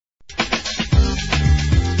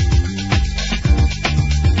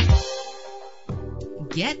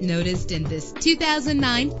Get noticed in this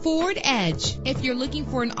 2009 Ford Edge. If you're looking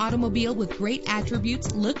for an automobile with great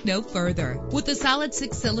attributes, look no further. With a solid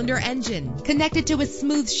 6-cylinder engine connected to a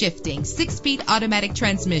smooth shifting 6-speed automatic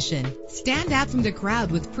transmission. Stand out from the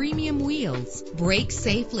crowd with premium wheels. Brake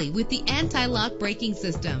safely with the anti-lock braking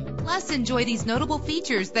system. Plus, enjoy these notable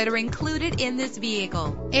features that are included in this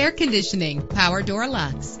vehicle: air conditioning, power door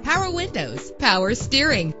locks, power windows, power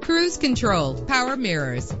steering, cruise control, power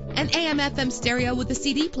mirrors, an AM/FM stereo with a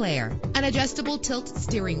CD player, an adjustable tilt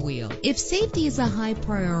steering wheel. If safety is a high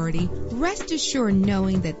priority, rest assured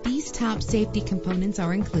knowing that these top safety components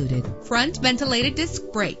are included: front ventilated disc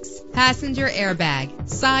brakes, passenger airbag,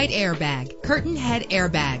 side airbag, curtain head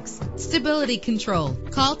airbags, stability control.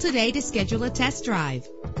 Call today to schedule a test drive.